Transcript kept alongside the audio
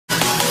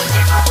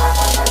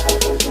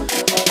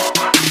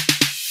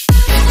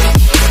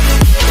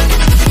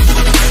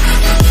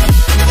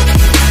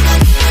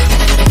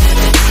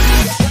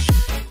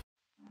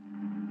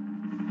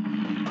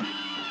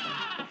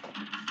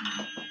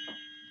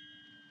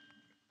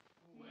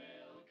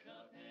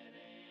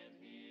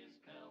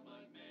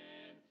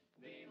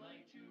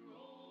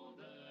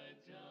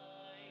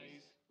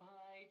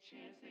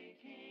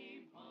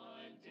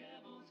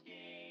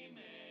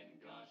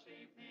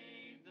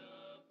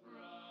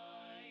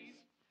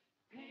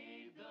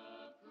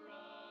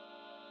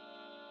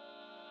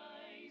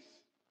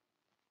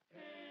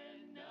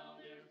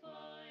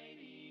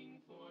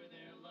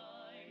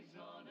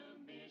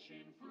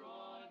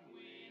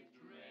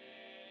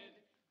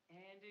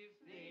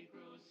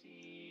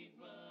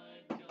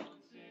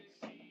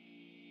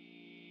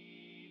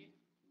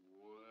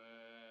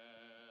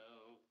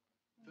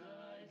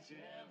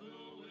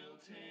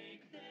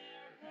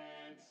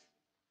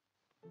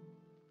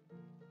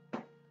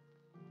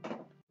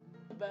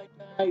back,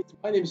 guys.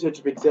 My name is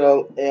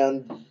RetroPixel,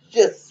 and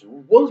yes,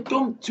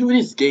 welcome to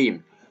this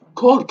game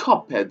called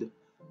Cuphead.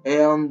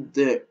 And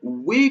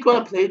we're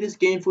gonna play this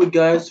game for you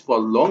guys for a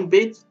long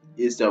bit.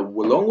 It's a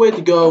long way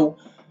to go,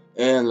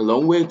 and a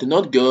long way to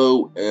not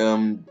go.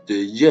 And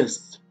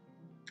yes,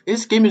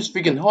 this game is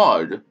freaking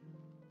hard.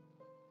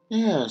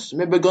 Yes,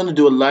 maybe I'm gonna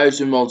do a live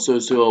stream also,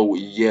 so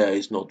yeah,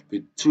 it's not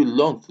be too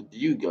long for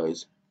you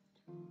guys.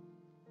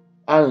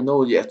 I don't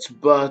know yet,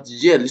 but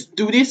yeah, let's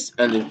do this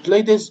and let's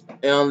play this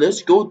and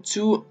let's go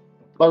to,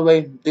 by the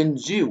way, the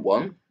G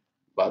one,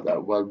 by the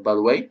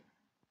way,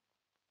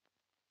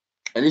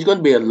 and it's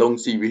gonna be a long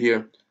series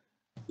here.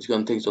 It's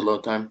gonna take a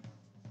long time.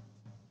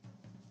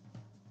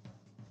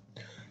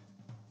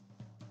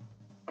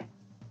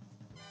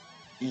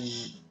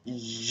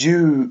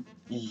 You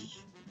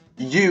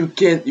you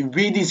can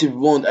read this if you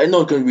want. I'm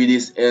not gonna read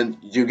this, and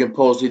you can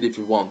pause it if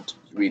you want to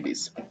read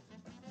this.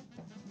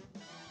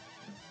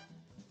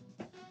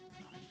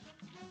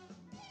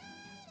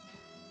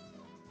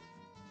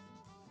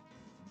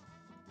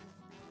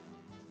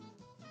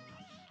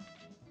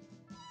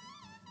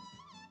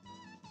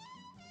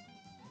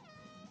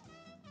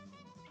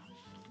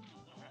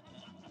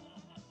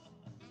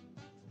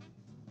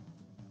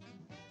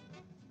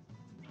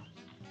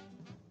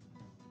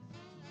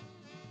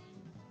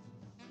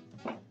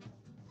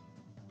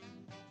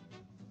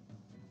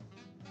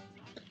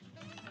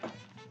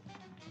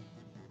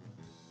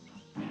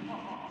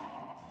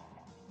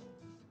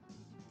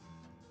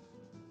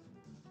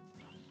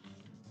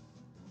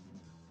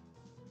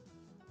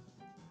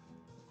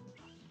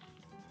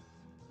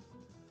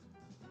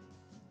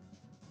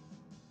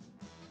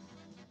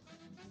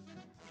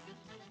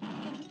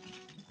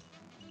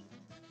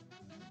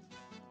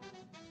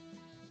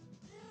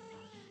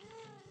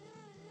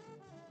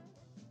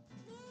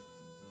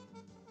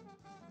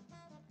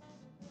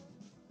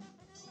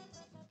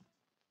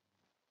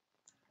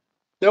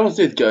 That was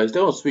it, guys.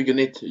 That was freaking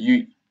it.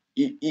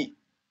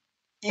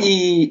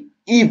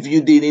 If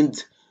you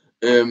didn't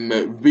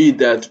read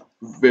that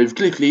very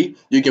quickly,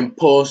 you can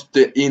pause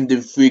in the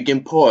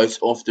freaking parts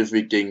of the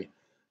freaking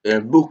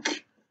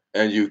book,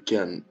 and you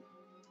can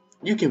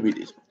read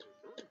it.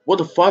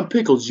 What a fine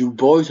pickles you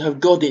boys have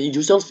gotten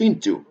yourself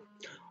into.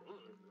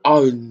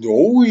 I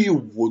know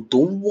you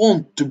don't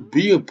want to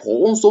be a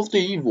pawn of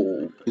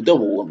the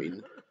devil, I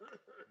mean.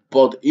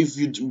 But if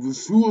you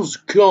refuse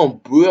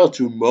can't bear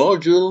to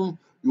imagine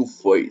your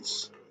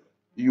face.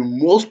 You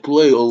must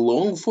play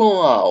along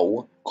for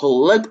now,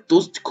 collect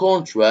those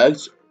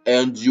contracts,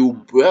 and you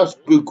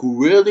best be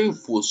ready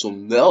for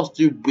some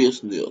nasty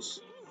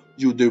business.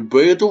 You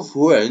debater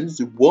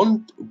friends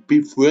won't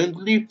be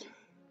friendly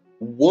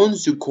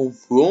once you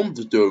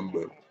confront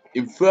them.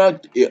 In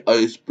fact, I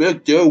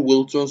expect they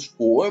will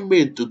transform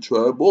into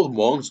terrible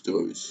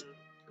monsters.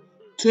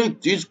 Take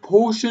these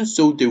potions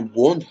so they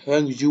won't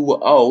hang you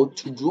out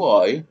to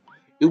dry.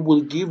 It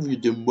will give you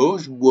the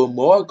most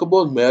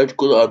remarkable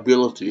magical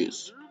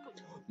abilities.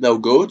 Now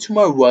go to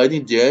my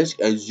writing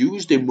desk and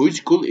use the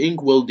musical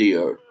inkwell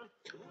there.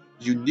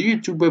 You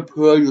need to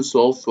prepare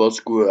yourself for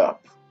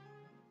scrap.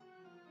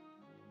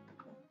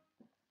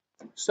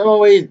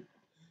 So it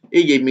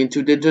gave me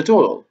into the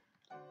tutorial.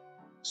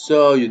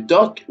 So you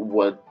dock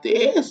what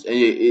this, and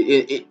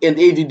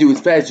if you do it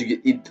fast,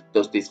 it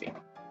does this thing.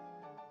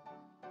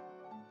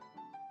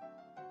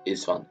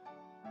 It's fun.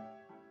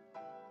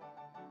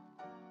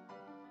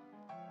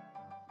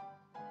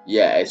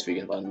 Yeah, it's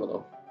freaking fun,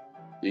 but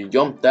you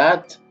jump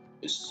that,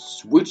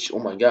 switch. Oh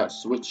my god,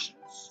 switch.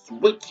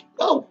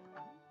 No,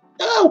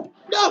 no,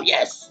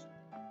 yes.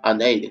 I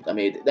made it. I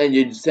made it. Then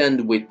you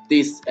send with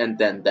this and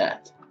then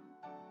that.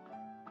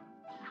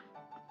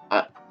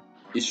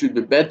 It should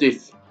be better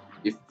if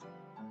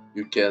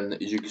you can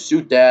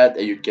shoot that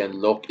and you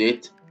can lock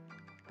it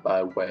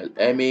by while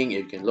aiming.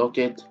 You can lock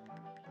it.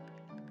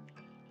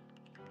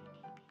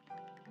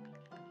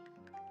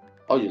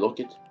 How you lock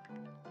it?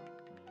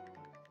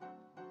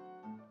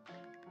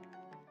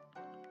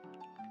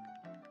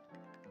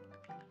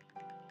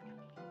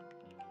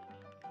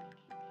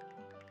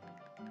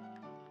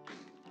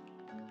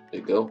 There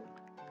you go.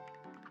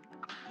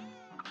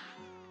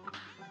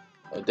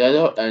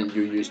 That and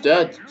you use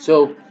that.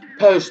 So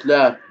power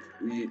slap,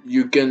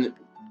 you can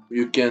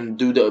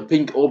do the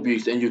pink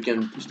objects and you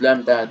can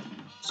slam that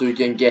so you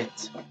can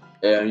get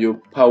your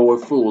power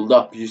full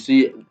up. You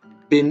see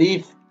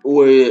beneath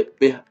or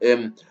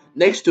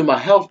next to my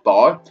health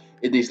bar,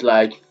 it is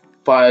like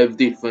 5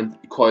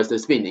 different coins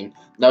that's spinning.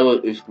 Now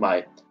if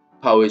my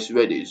power is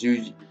ready, so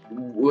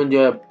when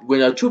you're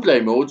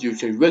 2-player mode, you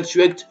can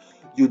resurrect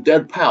your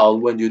dead pal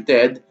when you're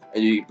dead,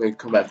 and you can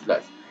come back to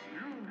life.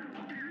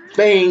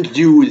 Thank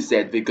you, he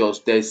said,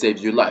 because they save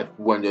your life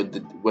when they're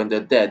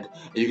dead.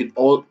 And you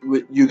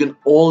can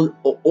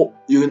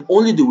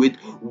only do it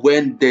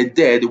when they're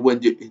dead.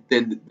 When you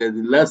then the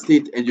last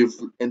hit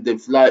and they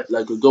fly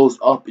like it goes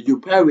up. You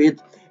parry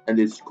it and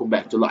it's come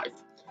back to life.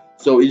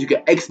 So you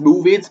can X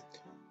move it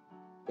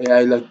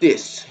like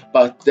this,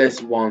 but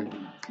that's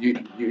one you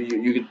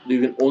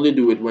can only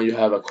do it when you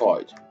have a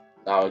card.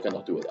 Now I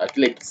cannot do it. I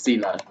click C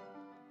now. I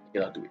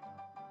cannot do it.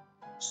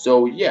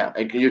 So yeah,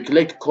 and you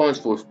collect coins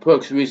for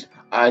perks with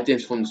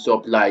items from the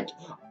shop, like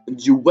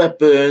new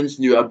weapons,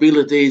 new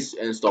abilities,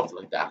 and stuff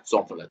like that.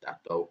 Something like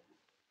that, though.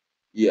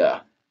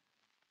 Yeah.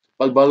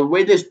 But by the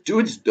way, let's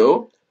do this,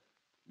 though.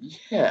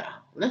 Yeah,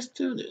 let's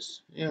do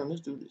this. Yeah,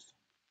 let's do this.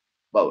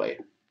 By the way,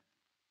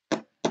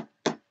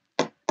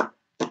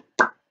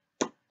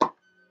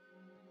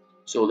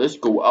 so let's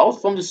go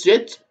out from the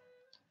set.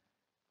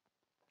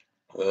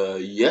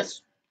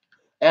 Yes.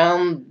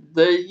 And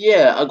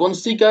yeah, I'm gonna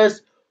see,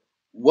 guys.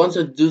 Once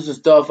I do the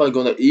stuff, I'm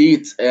gonna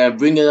eat and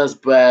bringing us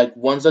back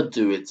once I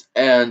do it.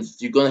 And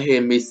you're gonna hear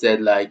me say,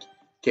 like,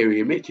 can you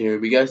hear me? Can you hear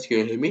me, guys? Can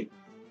you hear me?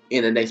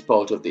 In the next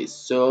part of this.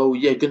 So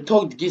yeah, you can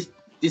talk to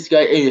this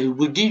guy. He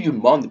will give you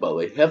money, by the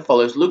way. Hey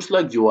fellas, looks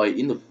like you are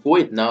in the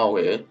fight now,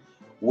 eh?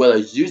 Well, I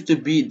used to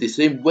be the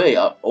same way.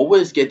 I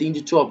always get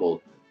into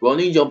trouble,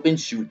 running, jumping,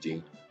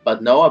 shooting.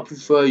 But now I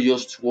prefer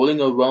just strolling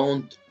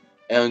around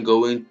and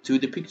going to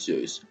the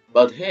pictures.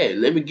 But hey,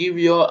 let me give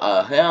you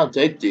a hand.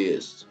 Take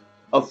this.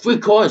 A free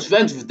coins.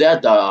 Thanks for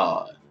that.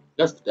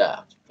 Just for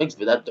that. Thanks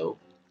for that, though.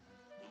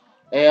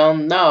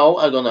 And now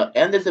I'm gonna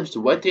end this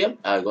episode right here.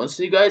 I'm gonna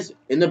see you guys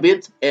in a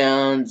bit,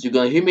 and you're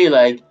gonna hear me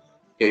like,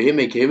 can you hear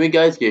me? Can you hear me,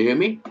 guys? Can you hear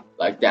me?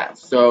 Like that.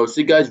 So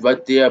see you guys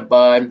right there.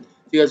 Bye.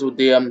 See you guys right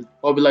there.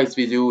 Hope you like this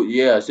video.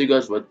 Yeah, see you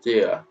guys right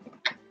there.